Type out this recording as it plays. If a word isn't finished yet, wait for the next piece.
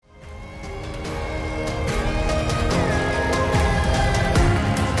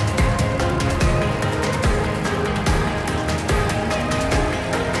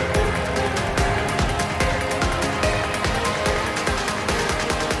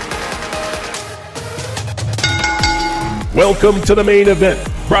Welcome to the main event,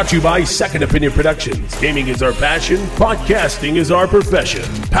 brought to you by Second Opinion Productions. Gaming is our passion, podcasting is our profession.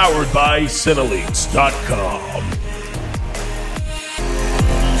 Powered by Cineleaks.com.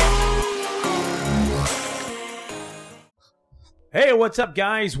 Hey, what's up,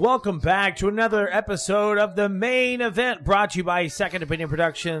 guys? Welcome back to another episode of the main event, brought to you by Second Opinion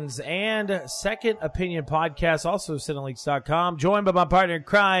Productions and Second Opinion Podcast, also Cineleaks.com. Joined by my partner in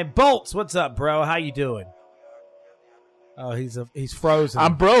crime, Bolts. What's up, bro? How you doing? Oh, he's frozen.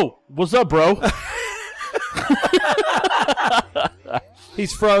 I'm bro. What's up, bro?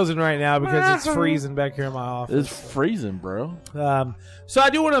 He's frozen right now because it's freezing back here in my office. It's freezing, bro. So I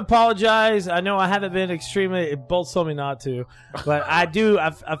do want to apologize. I know I haven't been extremely. Bolts told me not to, but I do.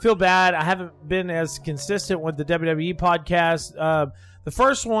 I feel bad. I haven't been as consistent with the WWE podcast. The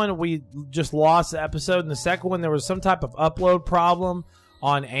first one we just lost the episode, and the second one there was some type of upload problem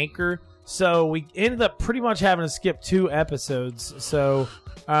on Anchor. So we ended up pretty much having to skip 2 episodes. So,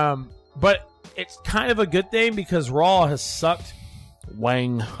 but it's kind of a good thing because Raw has sucked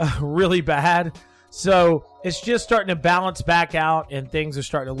Wang. really bad. So it's just starting to balance back out and things are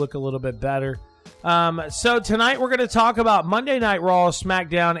starting to look a little bit better. So tonight we're going to talk about Monday Night Raw,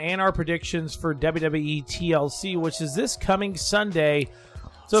 SmackDown, and our predictions for WWE TLC, which is this coming Sunday.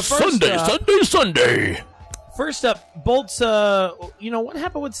 So first Sunday. First up, Bolts, what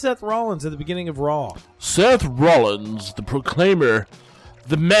happened with Seth Rollins at the beginning of Raw? Seth Rollins, the Proclaimer,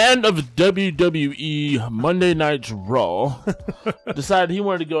 the man of WWE Monday Night's Raw, decided he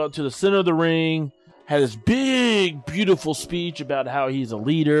wanted to go out to the center of the ring, had this big, beautiful speech about how he's a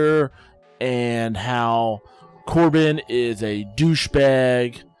leader and how Corbin is a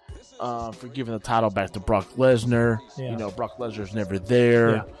douchebag for giving the title back to Brock Lesnar. Yeah. You know, Brock Lesnar's never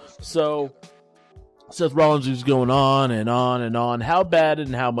there. Yeah. So Seth Rollins is going on and on and on how bad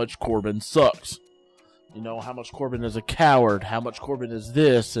and how much Corbin sucks. You know, how much Corbin is a coward, how much Corbin is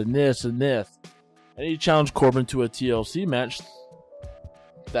this and this and this. And he challenged Corbin to a TLC match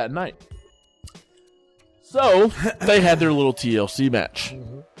that night. So, they had their little TLC match,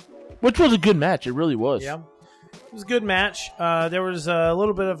 which was a good match. It really was. Yeah, it was a good match. There was a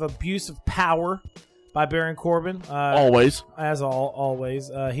little bit of abuse of power by Baron Corbin. Always. As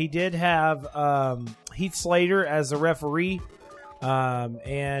always. He did have Heath Slater as the referee.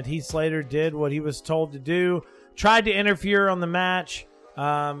 And Heath Slater did what he was told to do, tried to interfere on the match,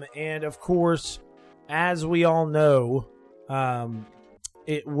 and of course, as we all know,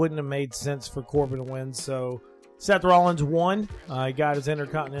 it wouldn't have made sense for Corbin to win, so Seth Rollins won. He got his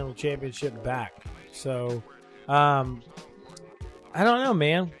Intercontinental Championship back. So, I don't know,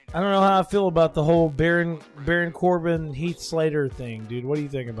 man. I don't know how I feel about the whole Baron Corbin, Heath Slater thing, dude. What do you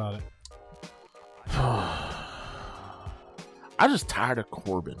think about it? I'm just tired of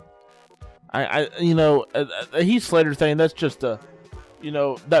Corbin. The Heath Slater thing, that's just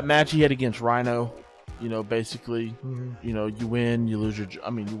that match he had against Rhino, basically, you win, you lose you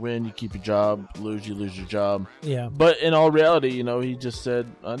win, you keep your job, you lose your job. Yeah. But in all reality, he just said,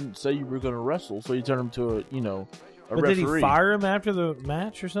 I didn't say you were going to wrestle, so you turned him to a referee. Did he fire him after the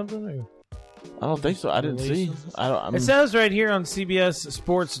match or something? Or? I don't think so. I didn't see. It says right here on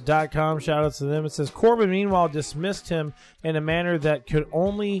CBSSports.com, shout outs to them, it says, Corbin, meanwhile, dismissed him in a manner that could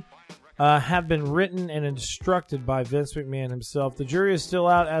only have been written and instructed by Vince McMahon himself. The jury is still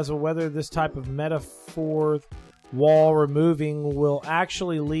out as to whether this type of metaphor wall removing will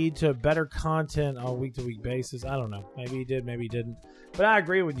actually lead to better content on a week-to-week basis. I don't know. Maybe he did, maybe he didn't. But I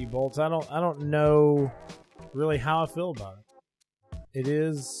agree with you, Bolts. I don't know really how I feel about it. It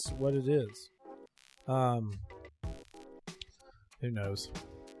is what it is. Who knows?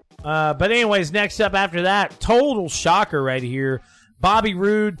 But anyways, next up after that, total shocker right here. Bobby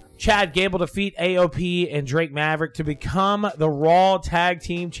Roode, Chad Gable defeat AOP and Drake Maverick to become the Raw Tag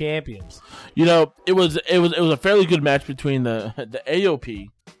Team Champions. It was a fairly good match between the AOP,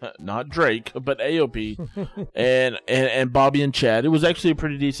 not Drake, but AOP, and Bobby and Chad. It was actually a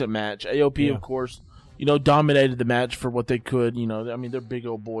pretty decent match. AOP, of course, dominated the match for what they could. They're big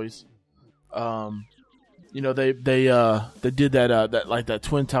old boys. They did that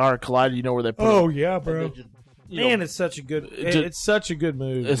Twin Tower Collide. Where they put. Yeah, bro. Man, it's such a good. It's such a good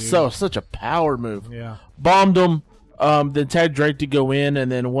move. It's dude. such a power move. Yeah. Bombed them. Then tagged Drake to go in,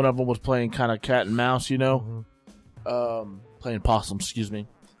 and then one of them was playing kind of cat and mouse. Playing possum. Excuse me.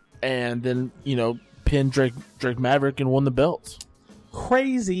 And then pinned Drake Maverick and won the belts.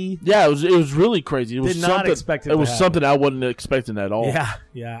 Crazy. Yeah, it was really crazy. It was Did not expect it. It was something I wasn't expecting at all.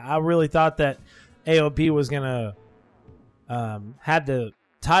 Yeah. I really thought that AOP was gonna had the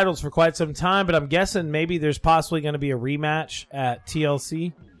titles for quite some time, but I'm guessing maybe there's possibly going to be a rematch at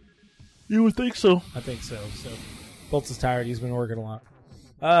TLC. You would think so. I think so. So Bolts is tired. He's been working a lot.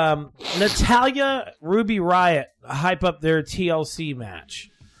 Natalya, Ruby Riott hype up their TLC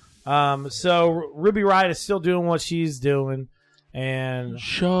match. So Ruby Riott is still doing what she's doing, and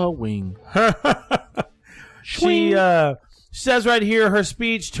Showing. she says right here her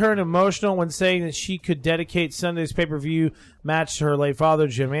speech turned emotional when saying that she could dedicate Sunday's pay-per-view match to her late father,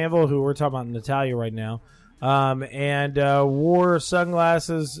 Jim Anvil, who we're talking about Natalya right now, and wore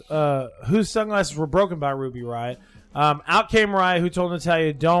sunglasses, whose sunglasses were broken by Ruby Riott. Out came Riott, who told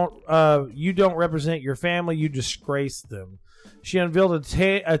Natalya, you don't represent your family, you disgrace them. She unveiled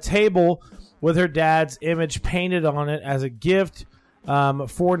a table with her dad's image painted on it as a gift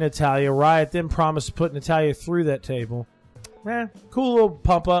for Natalya. Riott then promised to put Natalya through that table. Man, cool little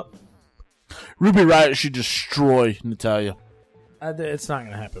pump up. Ruby Riott should destroy Natalya. It's not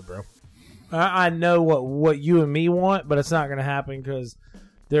going to happen, bro. I know what you and me want, but it's not going to happen because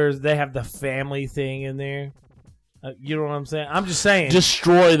they have the family thing in there. You know what I'm saying? I'm just saying.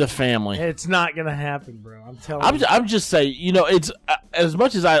 Destroy the family. It's not going to happen, bro. I'm telling you. I'm just saying, it's as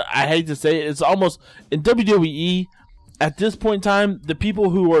much as I hate to say it, it's almost in WWE at this point in time, the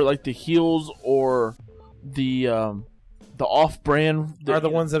people who are like the heels or the off-brand are the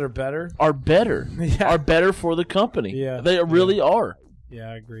ones that are better. Are better. Yeah. Are better for the company. Yeah. They really are.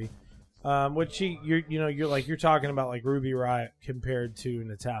 Yeah, I agree. Which you're talking about like Ruby Riott compared to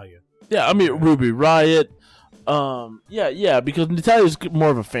Natalya. Yeah, I mean Ruby Riott. Because Natalya's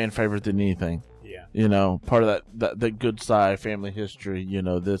more of a fan favorite than anything. Yeah. Part of that good side family history,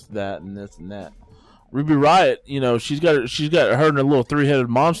 this, that, and this and that. Ruby Riott, she's got her and a little 3-headed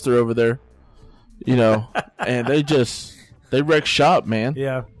monster over there, and they wreck shop, man.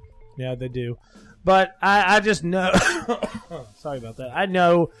 Yeah. Yeah, they do. But I just know sorry about that. I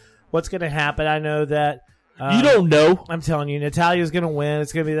know what's going to happen. I know that you don't know. I'm telling you, Natalya's going to win.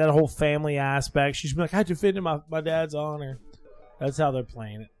 It's going to be that whole family aspect. She's like, I defended my dad's honor. That's how they're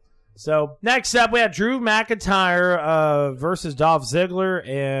playing it. So, next up, we have Drew McIntyre versus Dolph Ziggler,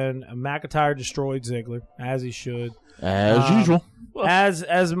 and McIntyre destroyed Ziggler, as he should. As usual.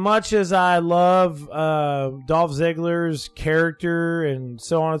 As much as I love Dolph Ziggler's character and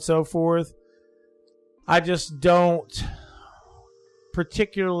so on and so forth, I just don't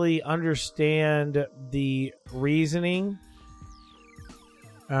particularly understand the reasoning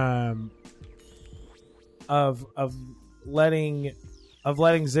of letting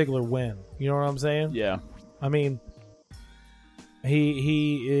Ziggler win. You know what I'm saying? Yeah. I mean,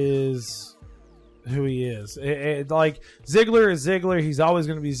 he is who he is. Like Ziggler is Ziggler. He's always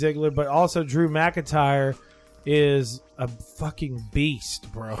going to be Ziggler. But also Drew McIntyre is a fucking beast,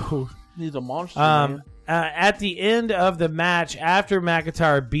 bro. He's a monster, man. At the end of the match, after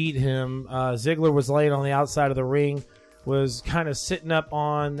McIntyre beat him, Ziggler was laying on the outside of the ring, was kind of sitting up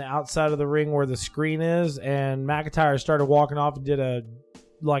on the outside of the ring where the screen is, and McIntyre started walking off and did a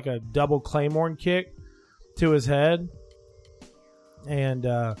double Claymore kick to his head, and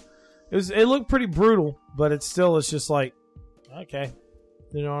it looked pretty brutal, but it's just like, okay,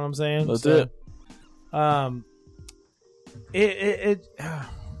 you know what I'm saying? That's it. I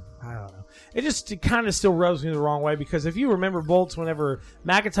don't know. It kind of still rubs me the wrong way because if you remember Bolts, whenever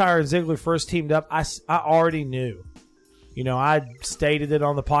McIntyre and Ziggler first teamed up, I already knew. I stated it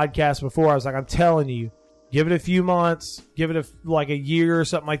on the podcast before. I was like, I'm telling you, give it a few months, give it a year or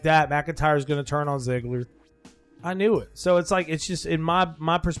something like that. McIntyre's going to turn on Ziggler. I knew it. So it's like, it's just, in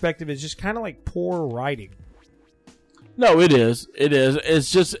my perspective, it's just kind of like poor writing. No, it is. It is.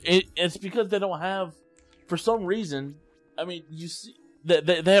 It's just, it's because they don't have, for some reason, I mean, you see,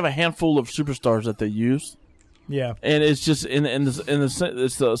 they have a handful of superstars that they use. Yeah. And it's just,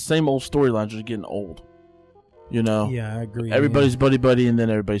 it's the same old storylines just getting old. Yeah, I agree. Everybody's buddy, and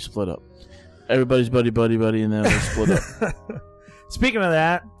then everybody split up. Everybody's buddy, and then they split up. Speaking of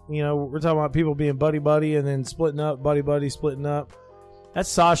that, we're talking about people being buddy, and then splitting up, buddy, splitting up. That's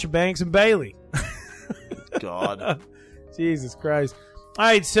Sasha Banks and Bayley. God. Jesus Christ. All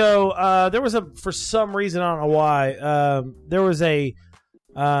right, so there was for some reason, I don't know why, there was a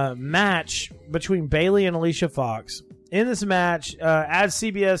match between Bayley and Alicia Fox. In this match, as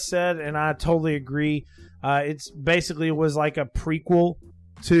CBS said, and I totally agree, it's basically was like a prequel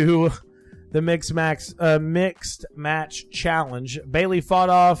to the mixed match challenge. Bayley fought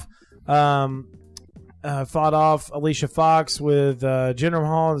off Alicia Fox with Jinder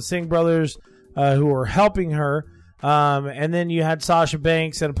Mahal and the Singh brothers, who were helping her. And then you had Sasha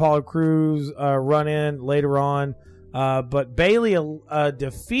Banks and Apollo Crews run in later on. But Bayley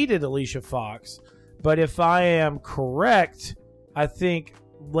defeated Alicia Fox. But if I am correct, I think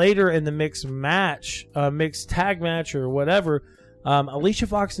later in the mixed tag match or whatever, Alicia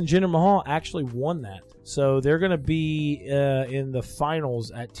Fox and Jinder Mahal actually won that. So they're going to be in the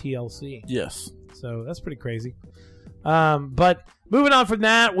finals at TLC. Yes. So that's pretty crazy. But moving on from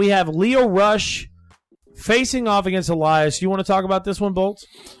that, we have Lio Rush facing off against Elias. You want to talk about this one, Bolts?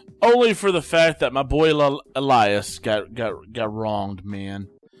 Only for the fact that my boy Elias got wronged, man.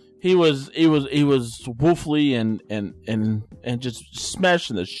 He was woefully and just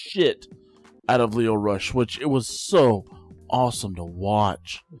smashing the shit out of Lio Rush, which it was so awesome to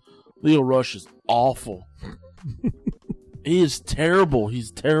watch. Lio Rush is awful. He is terrible.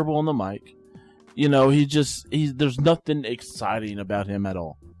 He's terrible on the mic. You know, there's nothing exciting about him at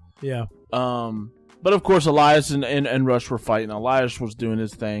all. Yeah. But of course, Elias and Rush were fighting. Elias was doing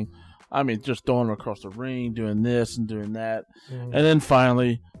his thing. I mean, just throwing him across the ring, doing this and doing that. And then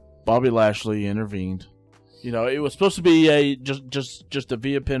finally, Bobby Lashley intervened. You know, it was supposed to be just a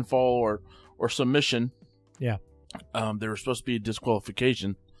via pinfall or submission. Yeah. There was supposed to be a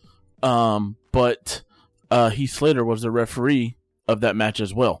disqualification. But Heath Slater was the referee of that match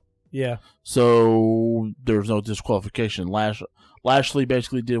as well. Yeah. So there was no disqualification. Lashley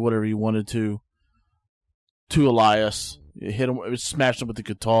basically did whatever he wanted to Elias. It hit him, it smashed him with the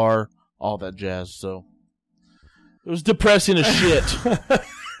guitar, all that jazz. So it was depressing as shit.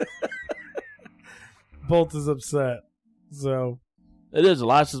 Bolt is upset. So it is.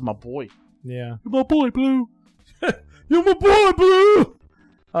 Elias is my boy. Yeah. You're my boy, Blue. You're my boy,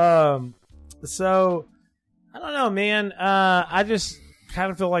 Blue. So I don't know, man. I just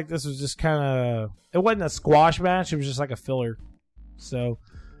kind of feel like this was just kind of, it wasn't a squash match. It was just like a filler. So,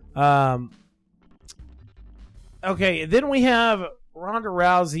 okay. Then we have Ronda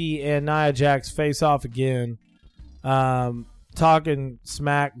Rousey and Nia Jax face off again. Talking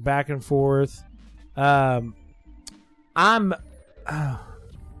smack back and forth. I'm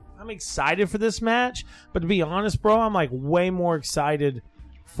excited for this match, but to be honest, bro, I'm like way more excited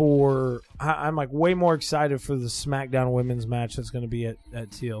for the SmackDown Women's match that's going to be at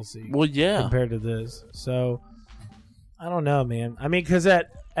TLC. Well, yeah, compared to this. So I don't know, man. I mean, because at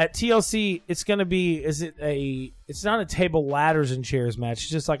TLC, it's going to be it's not a table, ladders, and chairs match.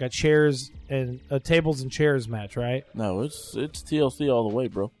 It's just like a tables and chairs match, right? No, it's TLC all the way,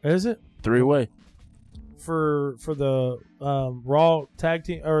 bro. Is it 3-way for the Raw Tag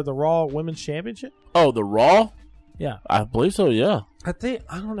Team or the Raw Women's Championship? Oh, the Raw? Yeah, I believe so. Yeah, I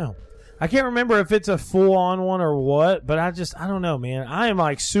don't know. I can't remember if it's a full-on one or what, but I don't know, man. I am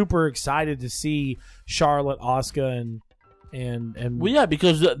like super excited to see Charlotte, Asuka, and well, yeah,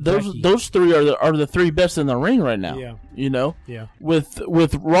 because those three are the three best in the ring right now. Yeah, you know. Yeah. With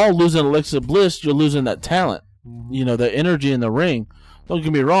Raw losing Alexa Bliss, you're losing that talent. Mm-hmm. You know, the energy in the ring. Don't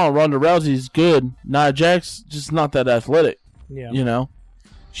get me wrong, Ronda Rousey's good. Nia Jax just not that athletic. Yeah. You know.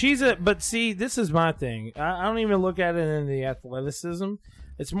 But see, this is my thing. I don't even look at it in the athleticism.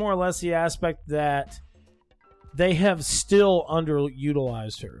 It's more or less the aspect that they have still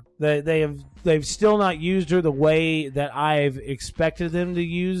underutilized her. They've still not used her the way that I've expected them to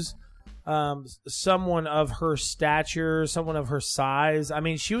use someone of her stature, someone of her size. I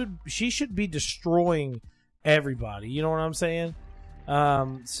mean, she should be destroying everybody. You know what I'm saying?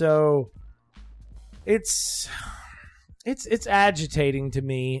 So it's agitating to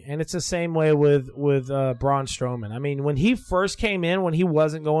me, and it's the same way with Braun Strowman. I mean, when he first came in, when he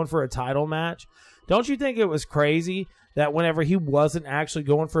wasn't going for a title match, don't you think it was crazy that whenever he wasn't actually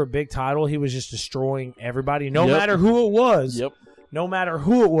going for a big title, he was just destroying everybody, no matter who it was. Yep. No matter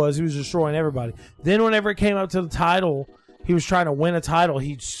who it was, he was destroying everybody. Then whenever it came up to the title, he was trying to win a title.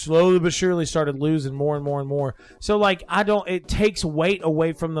 He slowly but surely started losing more and more and more. So, like, it takes weight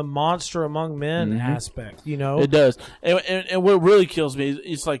away from the monster among men aspect, you know? It does. And what really kills me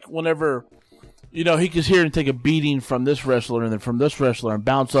is like whenever, you know, he gets here and take a beating from this wrestler and then from this wrestler and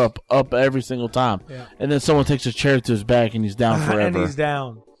bounce up every single time. Yeah. And then someone takes a chair to his back and he's down forever. And he's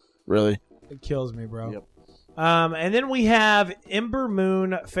down. Really? It kills me, bro. Yep. And then we have Ember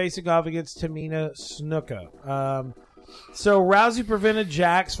Moon facing off against Tamina Snuka. So Rousey prevented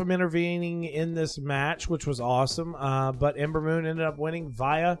Jax from intervening in this match, which was awesome. But Ember Moon ended up winning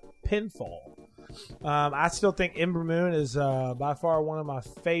via pinfall. I still think Ember Moon is by far one of my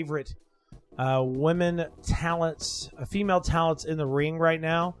favorite female talents in the ring right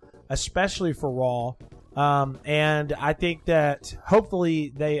now, especially for Raw. And I think that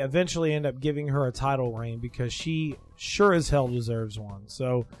hopefully they eventually end up giving her a title reign because she sure as hell deserves one.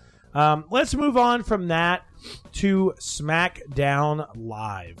 So let's move on from that to SmackDown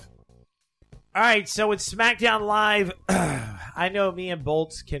Live. All right, so it's SmackDown Live. I know me and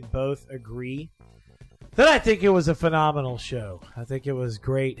Bolts can both agree Then I think it was a phenomenal show. I think it was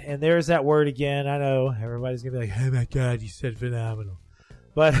great. And there's that word again. I know everybody's going to be like, oh my God, you said phenomenal.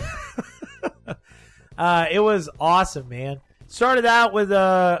 But it was awesome, man. Started out with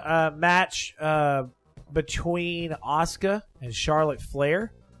a match between Asuka and Charlotte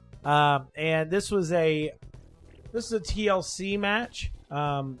Flair. And this was a TLC match.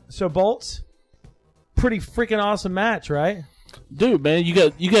 So Bolts, pretty freaking awesome match, right? Dude, man,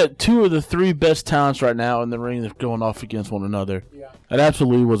 you got two of the three best talents right now in the ring that's going off against one another. Yeah. It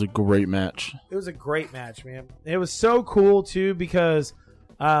absolutely was a great match. It was a great match, man. It was so cool, too, because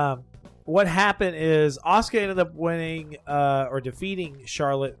what happened is Asuka ended up winning or defeating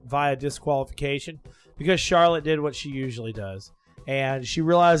Charlotte via disqualification because Charlotte did what she usually does. And she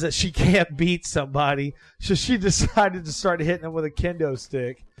realized that she can't beat somebody, so she decided to start hitting them with a kendo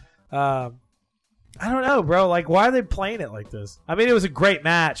stick. I don't know, bro. Like, why are they playing it like this? I mean, it was a great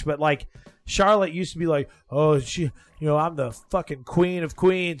match, but, like, Charlotte used to be like, oh, I'm the fucking queen of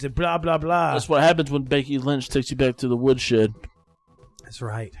queens and blah, blah, blah. That's what happens when Becky Lynch takes you back to the woodshed. That's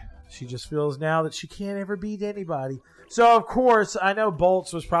right. She just feels now that she can't ever beat anybody. So, of course, I know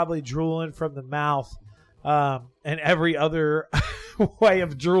Bolts was probably drooling from the mouth and every other way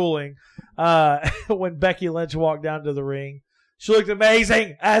of drooling when Becky Lynch walked down to the ring. She looked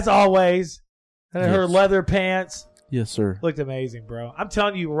amazing, as always. And her leather pants. Yes, sir. Looked amazing, bro. I'm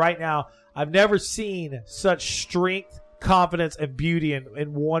telling you right now, I've never seen such strength, confidence, and beauty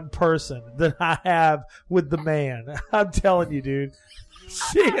in one person than I have with the man. I'm telling you, dude.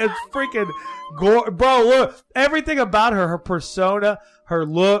 She is freaking bro, look. Everything about her persona, her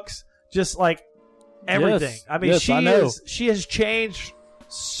looks, just like everything. Yes. I mean, Yes, she has changed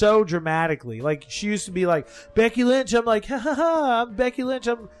so dramatically. Like, she used to be like, Becky Lynch. I'm like, ha ha ha, I'm Becky Lynch.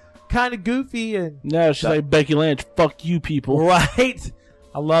 I'm kind of goofy. And no, she's like, Becky Lynch, fuck you people. Right?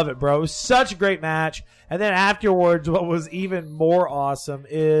 I love it, bro. It was such a great match. And then afterwards, what was even more awesome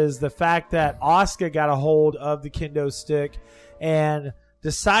is the fact that Asuka got a hold of the kendo stick and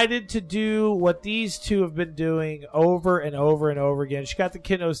decided to do what these two have been doing over and over and over again. She got the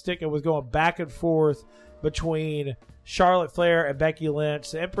kendo stick and was going back and forth between Charlotte Flair and Becky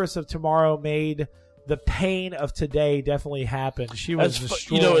Lynch. The Empress of Tomorrow made the pain of today definitely happen. She was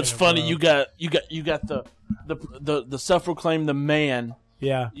destroying. It's funny. You got the self-proclaimed the man.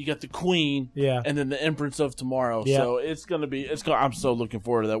 Yeah. You got the queen. Yeah. And then the Empress of Tomorrow. Yeah. So I'm so looking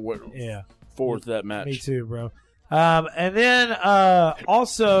forward to that. Yeah. Forward to that match. Me too, bro. And then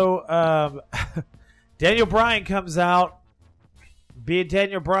also Daniel Bryan comes out. Being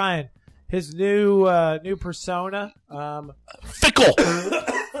Daniel Bryan, his new persona. Fickle.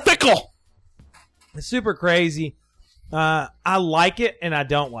 It's super crazy. I like it and I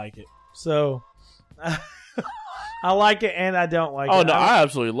don't like it. So I like it and I don't like it. Oh no, I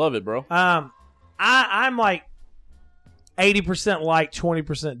absolutely love it, bro. I'm like 80% like,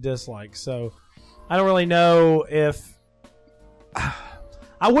 20% dislike. So I don't really know if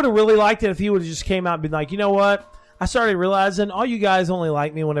I would have really liked it if he would have just came out and been like, you know what? I started realizing all you guys only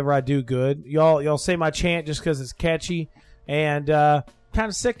like me whenever I do good. Y'all say my chant just because it's catchy, and kind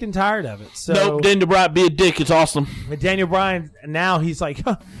of sick and tired of it. So nope, Daniel Bryan, be a dick. It's awesome. Daniel Bryan, now he's like,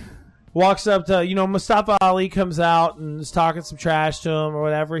 walks up to, Mustafa Ali comes out and is talking some trash to him or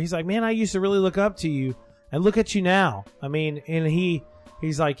whatever. He's like, man, I used to really look up to you, and look at you now. I mean, and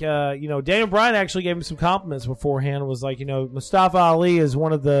he's like, Daniel Bryan actually gave him some compliments beforehand. Was like, Mustafa Ali is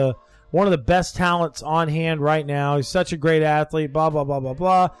one of the best talents on hand right now. He's such a great athlete, blah, blah, blah, blah,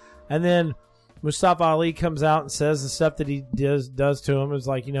 blah. And then Mustafa Ali comes out and says the stuff that he does to him. Is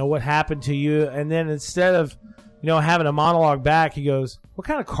like, what happened to you? And then instead of, having a monologue back, he goes, what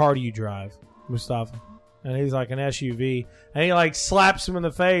kind of car do you drive, Mustafa? And he's like, an SUV. And he like slaps him in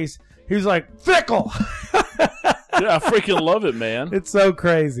the face. He's like, fickle. Yeah, I freaking love it, man. It's so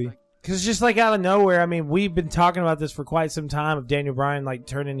crazy. Because it's just like out of nowhere. I mean, we've been talking about this for quite some time of Daniel Bryan like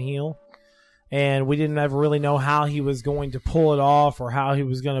turning heel. And we didn't ever really know how he was going to pull it off or how he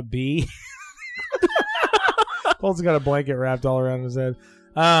was going to be. Paul's got a blanket wrapped all around his head.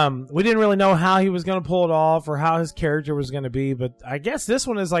 We didn't really know how he was going to pull it off or how his character was going to be. But I guess this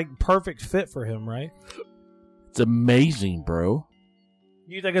one is like perfect fit for him, right? It's amazing, bro.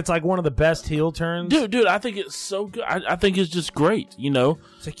 You think it's like one of the best heel turns? Dude, I think it's so good. I think it's just great,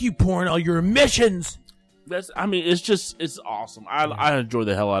 It's like you pouring all your emissions. It's awesome. I enjoy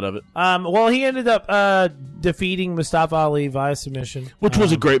the hell out of it. Well, he ended up defeating Mustafa Ali via submission. Which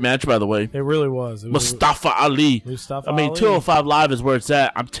was a great match, by the way. It really was. Mustafa Ali. Ali. 205 Live is where it's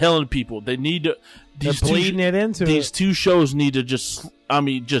at. I'm telling people, they need to... They're bleeding it into These two shows need to just...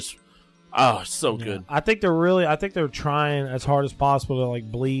 oh, it's so good. I think they're trying as hard as possible to like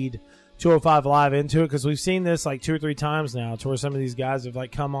bleed 205 Live into it, because we've seen this like 2 or 3 times now, to where some of these guys have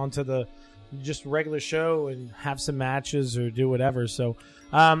like come onto the just regular show and have some matches or do whatever. So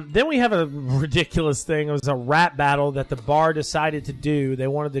then we have a ridiculous thing. It was a rap battle that the Bar decided to do. They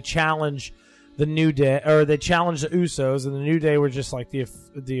wanted to challenge the New Day, or they challenged the Usos, and the New Day were just like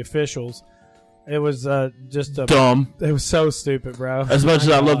the officials. It was just dumb. It was so stupid, bro. As much as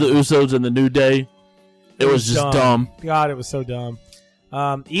I love the Usos and the New Day, it was just dumb. God, it was so dumb.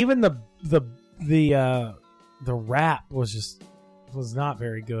 Even the rap was not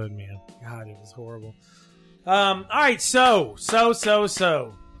very good, man. God, it was horrible. All right, so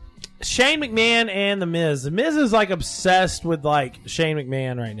Shane McMahon and The Miz. The Miz is like obsessed with like Shane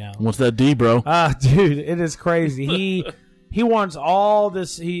McMahon right now. What's that D, bro? Dude, it is crazy. He wants all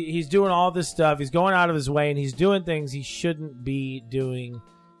this. He's doing all this stuff. He's going out of his way, and he's doing things he shouldn't be doing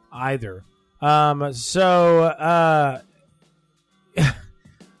either.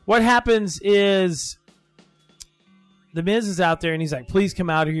 What happens is The Miz is out there, and he's like, please come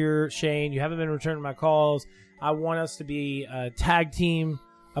out here, Shane. You haven't been returning my calls. I want us to be a tag team,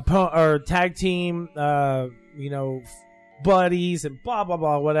 buddies, and blah, blah,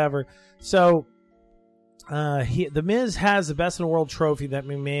 blah, whatever. So The Miz has the Best in the World trophy that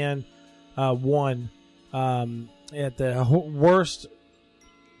McMahon won at the worst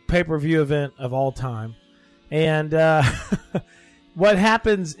pay-per-view event of all time. And what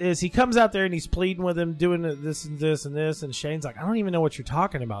happens is he comes out there and he's pleading with him, doing this and this and this, and Shane's like, I don't even know what you're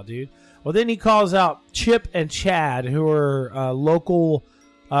talking about, dude. Well, then he calls out Chip and Chad, who are local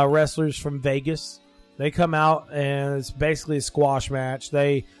wrestlers from Vegas. They come out, and it's basically a squash match.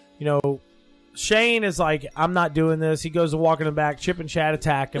 Shane is like, I'm not doing this. He goes to walk in the back. Chip and Chad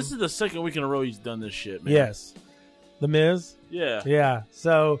attack him. This is the second week in a row he's done this shit, man. Yes. The Miz? Yeah. Yeah.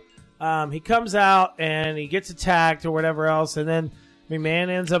 So he comes out and he gets attacked or whatever else, and then McMahon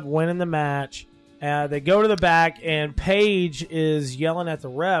ends up winning the match. They go to the back, and Paige is yelling at the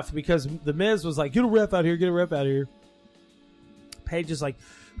ref because The Miz was like, get a ref out here, get a ref out here. Paige is like,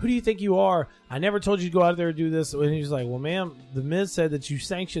 who do you think you are? I never told you to go out there and do this. And he's like, well, ma'am, The Miz said that you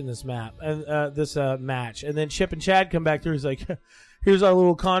sanctioned this match. And then Chip and Chad come back through. He's like, here's our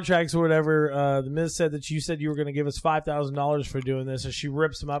little contracts or whatever. The Miz said that you said you were going to give us $5,000 for doing this. And she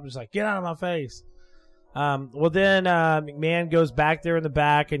rips him up and is like, get out of my face. Well, then McMahon goes back there in the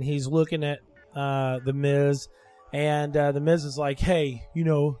back, and he's looking at The Miz. And The Miz is like, hey,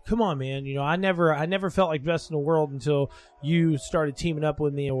 come on, man. I never felt like best in the world until you started teaming up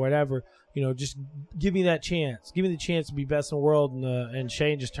with me or whatever. Just give me that chance. Give me the chance to be best in the world. And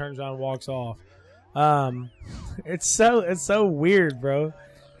Shane just turns around and walks off. It's so weird, bro.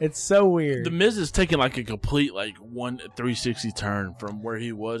 It's so weird. The Miz is taking like a complete 360 turn from where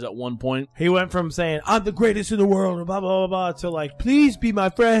he was at one point. He went from saying, I'm the greatest in the world, and blah, blah, blah, blah, to like, please be my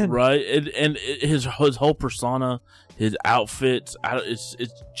friend. Right. His whole persona, his outfits, it's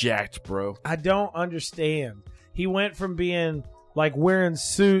jacked, bro. I don't understand. He went from being like wearing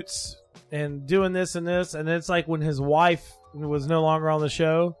suits and doing this and this, and it's like when his wife was no longer on the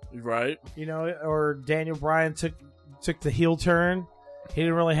show. Right. Or Daniel Bryan took the heel turn. He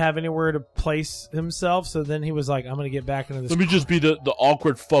didn't really have anywhere to place himself, so then he was like, I'm going to get back into this. Let me just be the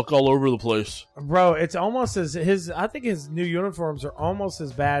awkward fuck all over the place. Bro, it's almost I think his new uniforms are almost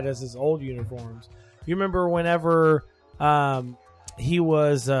as bad as his old uniforms. You remember whenever he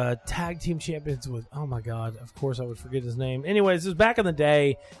was tag team champions with, oh my God, of course I would forget his name. Anyways, it was back in the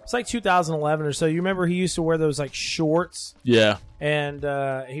day. It's like 2011 or so. You remember he used to wear those like shorts? Yeah. And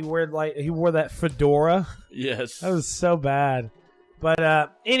he wore that fedora. Yes. That was so bad.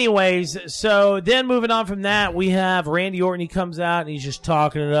 But anyways, so then moving on from that, we have Randy Orton. He comes out and he's just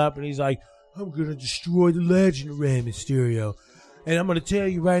talking it up, and he's like, I'm going to destroy the legend of Rey Mysterio. And I'm going to tell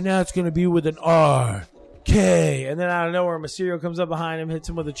you right now, it's going to be with an RK. And then out of nowhere, Mysterio comes up behind him, hits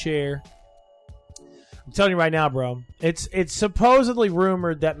him with a chair. I'm telling you right now, bro, it's supposedly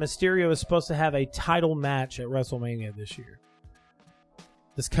rumored that Mysterio is supposed to have a title match at WrestleMania this year.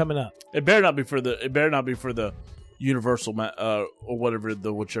 That's coming up. It better not be for the Universal or whatever,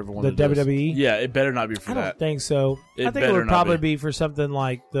 whichever one. The WWE? Yeah, it better not be for that. I don't think so. I think it would probably be for something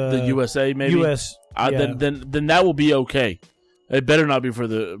like the USA, maybe. US. Yeah. Then that will be okay. It better not be for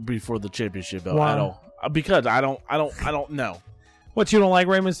the championship belt at all. Because I don't know. What, you don't like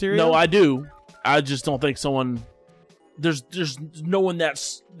Rey Mysterio? No, I do. I just don't think someone. There's no one that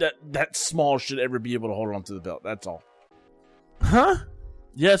small should ever be able to hold on to the belt. That's all. Huh?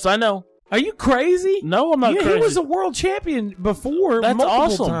 Yes, I know. Are you crazy? No, I'm not Yeah, crazy. he was a world champion before. That's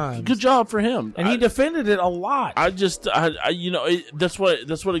multiple awesome. times. Good job for him. And he defended it a lot. That's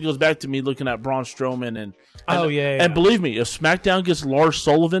what it goes back to me looking at Braun Strowman and yeah. And believe me, if SmackDown gets Lars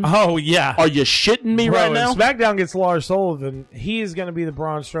Sullivan, Oh yeah. are you shitting me Bro, right now? if SmackDown gets Lars Sullivan, he is going to be the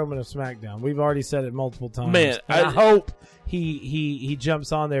Braun Strowman of SmackDown. We've already said it multiple times. Man, And I hope he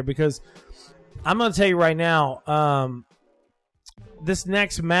jumps on there because I'm going to tell you right now, this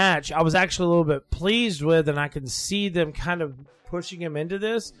next match I was actually a little bit pleased with, and I can see them kind of pushing him into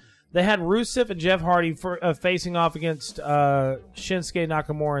this. They had Rusev and Jeff Hardy facing off against Shinsuke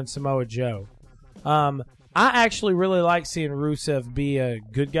Nakamura and Samoa Joe. I actually really like seeing Rusev be a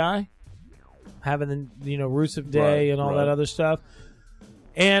good guy, having the Rusev Day and all that other stuff.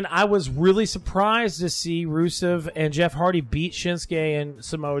 And I was really surprised to see Rusev and Jeff Hardy beat Shinsuke and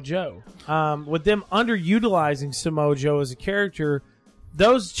Samoa Joe. With them underutilizing Samoa Joe as a character,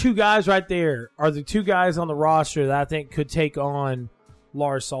 those two guys right there are the two guys on the roster that I think could take on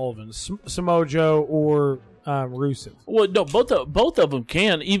Lars Sullivan, Samoa Joe or Rusev. Well, no, both of them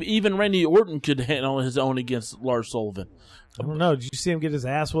can. Even Randy Orton could handle his own against Lars Sullivan. I don't know. Did you see him get his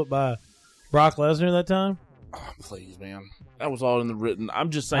ass whooped by Brock Lesnar that time? Oh, please, man. That was all in the written. I'm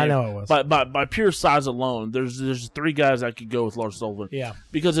just saying. I know it was. By pure size alone, there's three guys I could go with Lars Sullivan. Yeah.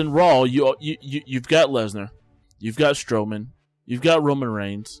 Because in Raw, you've got Lesnar, you've got Strowman, you've got Roman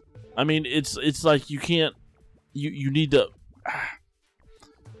Reigns. I mean, it's like you can't. You need to.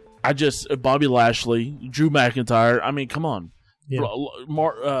 Bobby Lashley, Drew McIntyre. I mean, come on. Yeah.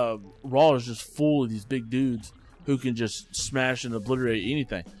 Raw is just full of these big dudes who can just smash and obliterate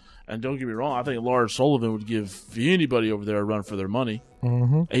anything. And don't get me wrong, I think Lars Sullivan would give anybody over there a run for their money.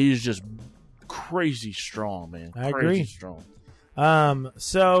 Mm-hmm. He's just crazy strong, man. I crazy agree. Strong.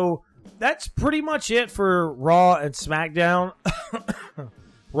 So that's pretty much it for Raw and SmackDown.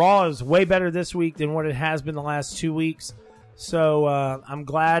 Raw is way better this week than what it has been the last 2 weeks. So I'm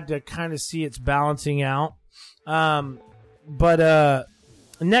glad to kind of see it's balancing out. But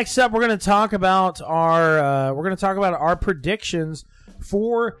next up, we're going to talk about our predictions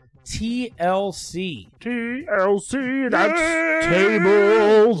for TLC. That's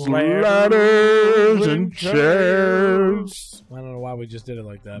tables, ladders, and chairs. I don't know why we just did it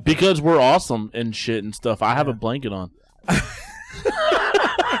like that. Because we're awesome and shit and stuff. I have a blanket on.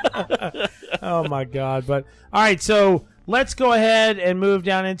 Oh my God. But all right, so let's go ahead and move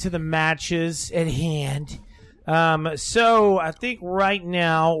down into the matches at hand. So I think right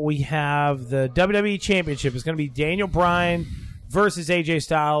now we have the WWE Championship. It's going to be Daniel Bryan versus AJ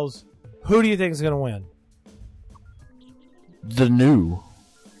Styles. Who do you think is going to win? The new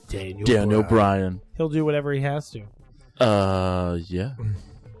Daniel Bryan. He'll do whatever he has to. Yeah.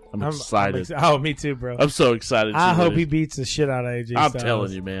 I'm excited. Oh, me too, bro. I'm so excited. I hope he beats the shit out of AJ Styles. I'm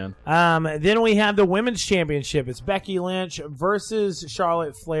telling you, man. Then we have the Women's Championship. It's Becky Lynch versus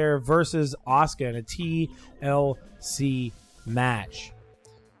Charlotte Flair versus Asuka in a TLC match.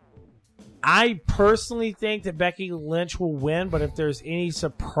 I personally think that Becky Lynch will win, but if there's any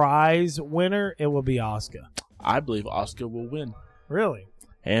surprise winner, it will be Asuka. I believe Asuka will win. Really?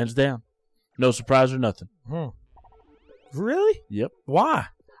 Hands down. No surprise or nothing. Really? Yep. Why?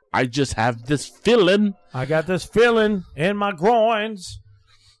 I just have this feeling. I got this feeling in my groins.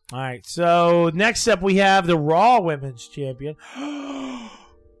 All right, so next up we have the Raw Women's Champion.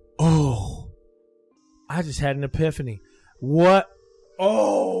 Oh, I just had an epiphany. What?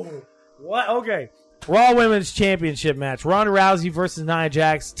 Oh, what? Okay. Raw Women's Championship match. Ronda Rousey versus Nia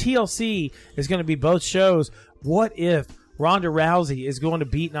Jax. TLC is going to be both shows. What if Ronda Rousey is going to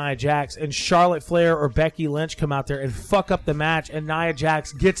beat Nia Jax and Charlotte Flair or Becky Lynch come out there and fuck up the match and Nia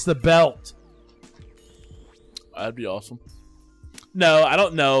Jax gets the belt? That'd be awesome. No, I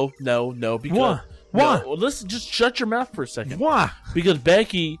don't know. No. Because, Why? No, well, listen, just shut your mouth for a second. Why? Because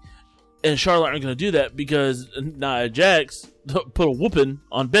Becky and Charlotte aren't going to do that because Nia Jax put a whooping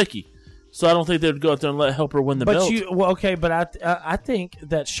on Becky. So I don't think they would go out there and help her win the belt. But I think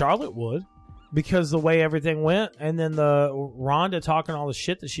that Charlotte would. Because the way everything went, and then the Ronda talking all the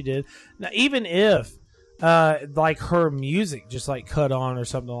shit that she did. Now, even if, like her music just like cut on or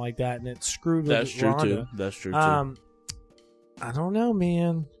something like that, and it screwed with Ronda. That's true too. I don't know,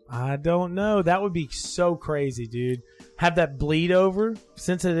 man. I don't know. That would be so crazy, dude. Have that bleed over,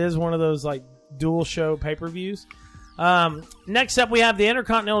 since it is one of those like dual show pay-per-views. Next up, we have the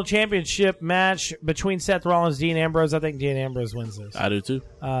Intercontinental Championship match between Seth Rollins and Dean Ambrose. I think Dean Ambrose wins this. I do too.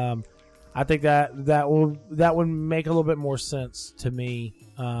 I think that would make a little bit more sense to me,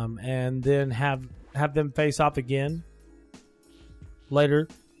 and then have them face off again later.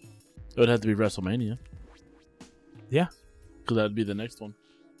 It would have to be WrestleMania. Yeah, because that would be the next one.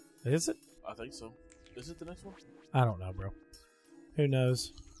 Is it? I think so. Is it the next one? I don't know, bro. Who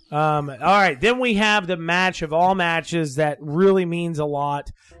knows? All right, then we have the match of all matches that really means a lot,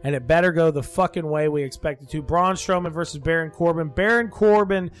 and it better go the fucking way we expect it to. Braun Strowman versus Baron Corbin. Baron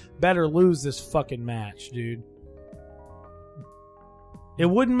Corbin better lose this fucking match, dude. It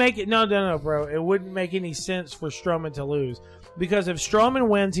wouldn't make it... No, bro. It wouldn't make any sense for Strowman to lose. Because if Strowman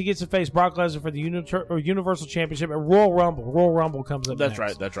wins, he gets to face Brock Lesnar for the Universal Championship at Royal Rumble. Royal Rumble comes up next.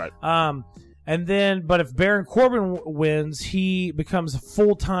 That's right. And then, but if Baron Corbin wins, he becomes a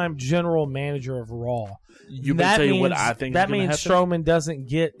full-time general manager of Raw. You may tell you what I think that means Strowman doesn't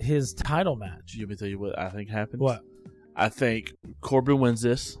get his title match. You may tell you what I think happens. What? I think Corbin wins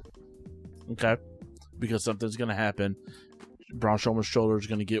this. Okay, because something's going to happen. Braun Strowman's shoulder is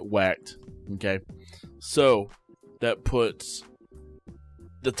going to get whacked. Okay, so that puts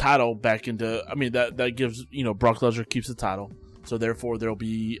the title back into. I mean, that gives Brock Lesnar keeps the title. So, therefore, there will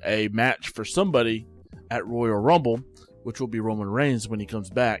be a match for somebody at Royal Rumble, which will be Roman Reigns when he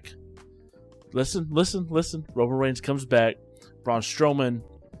comes back. Listen. Roman Reigns comes back. Braun Strowman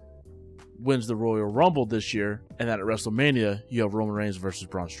wins the Royal Rumble this year. And then at WrestleMania, you have Roman Reigns versus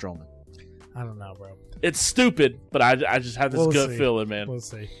Braun Strowman. I don't know, bro. It's stupid, but I just have this gut feeling, man. We'll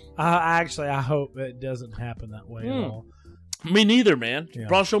see. I hope it doesn't happen that way at all. Me neither, man. Yeah.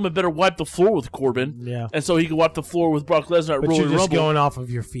 Braun Strowman better wipe the floor with Corbin. Yeah. And so he can wipe the floor with Brock Lesnar at Royal Rumble. But you're just going off of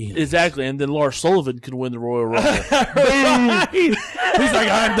your feet. Exactly. And then Lars Sullivan can win the Royal Rumble. Right. He's like,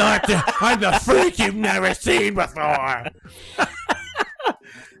 I'm the freak you've never seen before.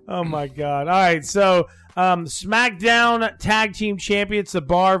 Oh, my God. All right. So, SmackDown Tag Team Champions, The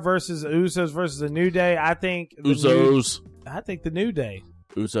Bar versus the Usos versus the New Day. I think the New Day.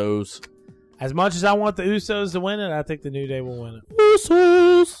 Usos. As much as I want the Usos to win it, I think the New Day will win it.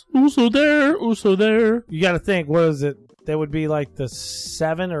 Usos. Uso there. You got to think, what is it? They would be like the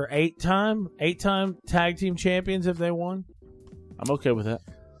 7 or 8 time tag team champions if they won. I'm okay with that.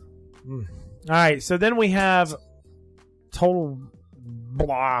 All right, so then we have total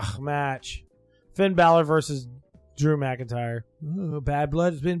blah match. Finn Balor versus Drew McIntyre. Ooh, bad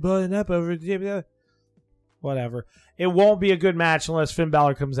blood has been building up over the... Whatever. It won't be a good match unless Finn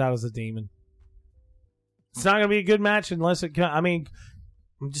Balor comes out as a demon. It's not going to be a good match unless it... I'm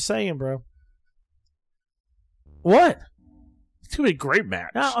just saying, bro. What? It's going to be a great match.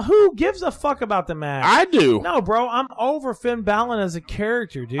 Now, who gives a fuck about the match? I do. No, bro. I'm over Finn Balor as a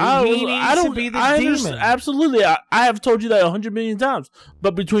character, dude. He needs to be the demon. Absolutely. I have told you that 100 million times.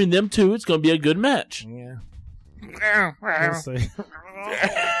 But between them two, it's going to be a good match. Yeah. We'll see.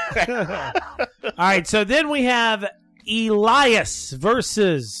 All right, so then we have Elias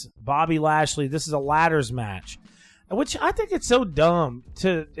versus Bobby Lashley. This is a ladders match, which I think it's so dumb.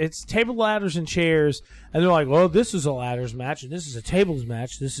 It's table, ladders, and chairs, and they're like, well, this is a ladders match, and this is a tables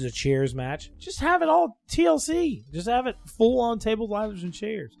match, this is a chairs match. Just have it all TLC. Just have it full on tables, ladders, and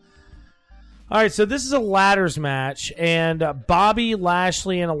chairs. All right, so this is a ladders match, and Bobby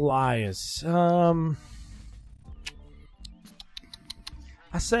Lashley and Elias.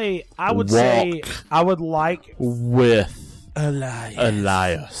 I would like with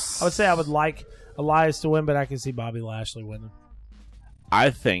Elias. I would say I would like Elias to win, but I can see Bobby Lashley winning. I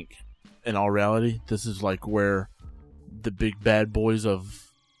think, in all reality, this is like where the big bad boys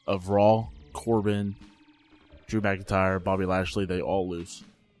of Raw, Corbin, Drew McIntyre, Bobby Lashley, they all lose.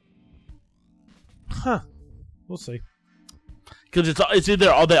 Huh. We'll see. Because it's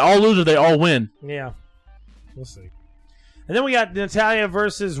either they all lose or they all win. Yeah. We'll see. And then we got Natalya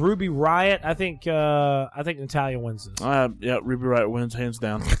versus Ruby Riott. I think Natalya wins this. Yeah, Ruby Riott wins hands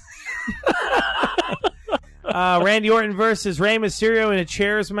down. Randy Orton versus Rey Mysterio in a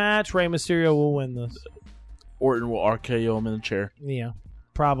chairs match. Rey Mysterio will win this. Orton will RKO him in a chair. Yeah,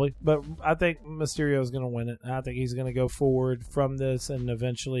 probably. But I think Mysterio is going to win it. I think he's going to go forward from this and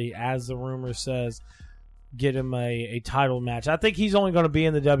eventually, as the rumor says, get him a title match. I think he's only going to be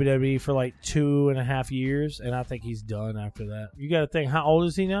in the WWE for like 2.5 years, and I think he's done after that. You got to think, how old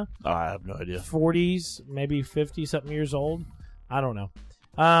is he now? Oh, I have no idea. 40s, maybe 50-something years old. I don't know.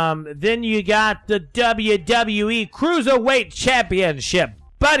 Then you got the WWE Cruiserweight Championship.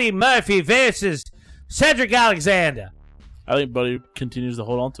 Buddy Murphy versus Cedric Alexander. I think Buddy continues to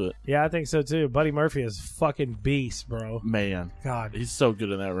hold on to it. Yeah, I think so too. Buddy Murphy is fucking beast, bro. Man. God. He's so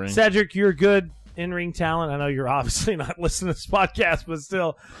good in that ring. Cedric, you're good in-ring talent. I know you're obviously not listening to this podcast, but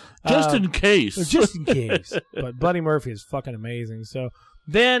still. Just in case. Just in case. But Buddy Murphy is fucking amazing. So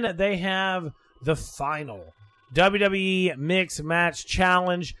then they have the final WWE Mixed Match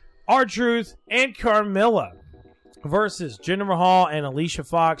Challenge. R-Truth and Carmella versus Jinder Mahal and Alicia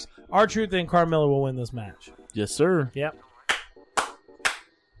Fox. R-Truth and Carmella will win this match. Yes, sir. Yep.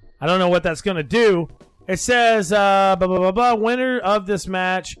 I don't know what that's going to do. It says, winner of this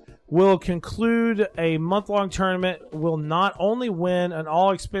match will conclude a month-long tournament, will not only win an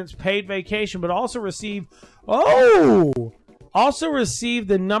all-expense paid vacation, but also receive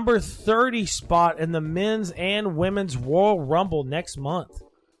the number 30 spot in the men's and women's Royal Rumble next month.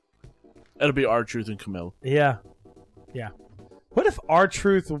 It'll be R-Truth and Camille. Yeah. What if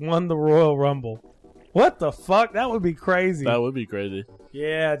R-Truth won the Royal Rumble? What the fuck? That would be crazy. That would be crazy.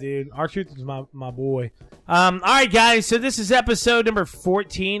 Yeah, dude. R-Truth is my boy. All right, guys. So this is episode number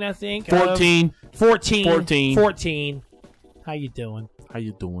 14, I think. 14. 14. How you doing? How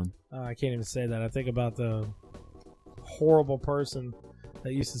you doing? I can't even say that. I think about the horrible person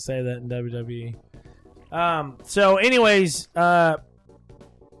that used to say that in WWE. So, anyways, I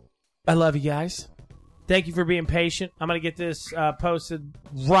love you guys. Thank you for being patient. I'm going to get this posted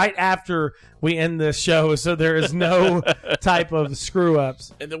right after we end this show, so there is no type of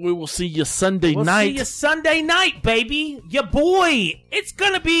screw-ups. And then we will see you Sunday night. We'll see you Sunday night, baby. Your boy. It's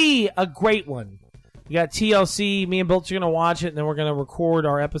going to be a great one. You got TLC. Me and Biltz are going to watch it, and then we're going to record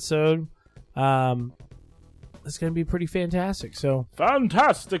our episode. It's going to be pretty fantastic. So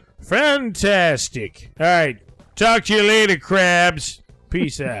Fantastic. All right. Talk to you later, crabs.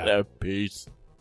 Peace out. Peace.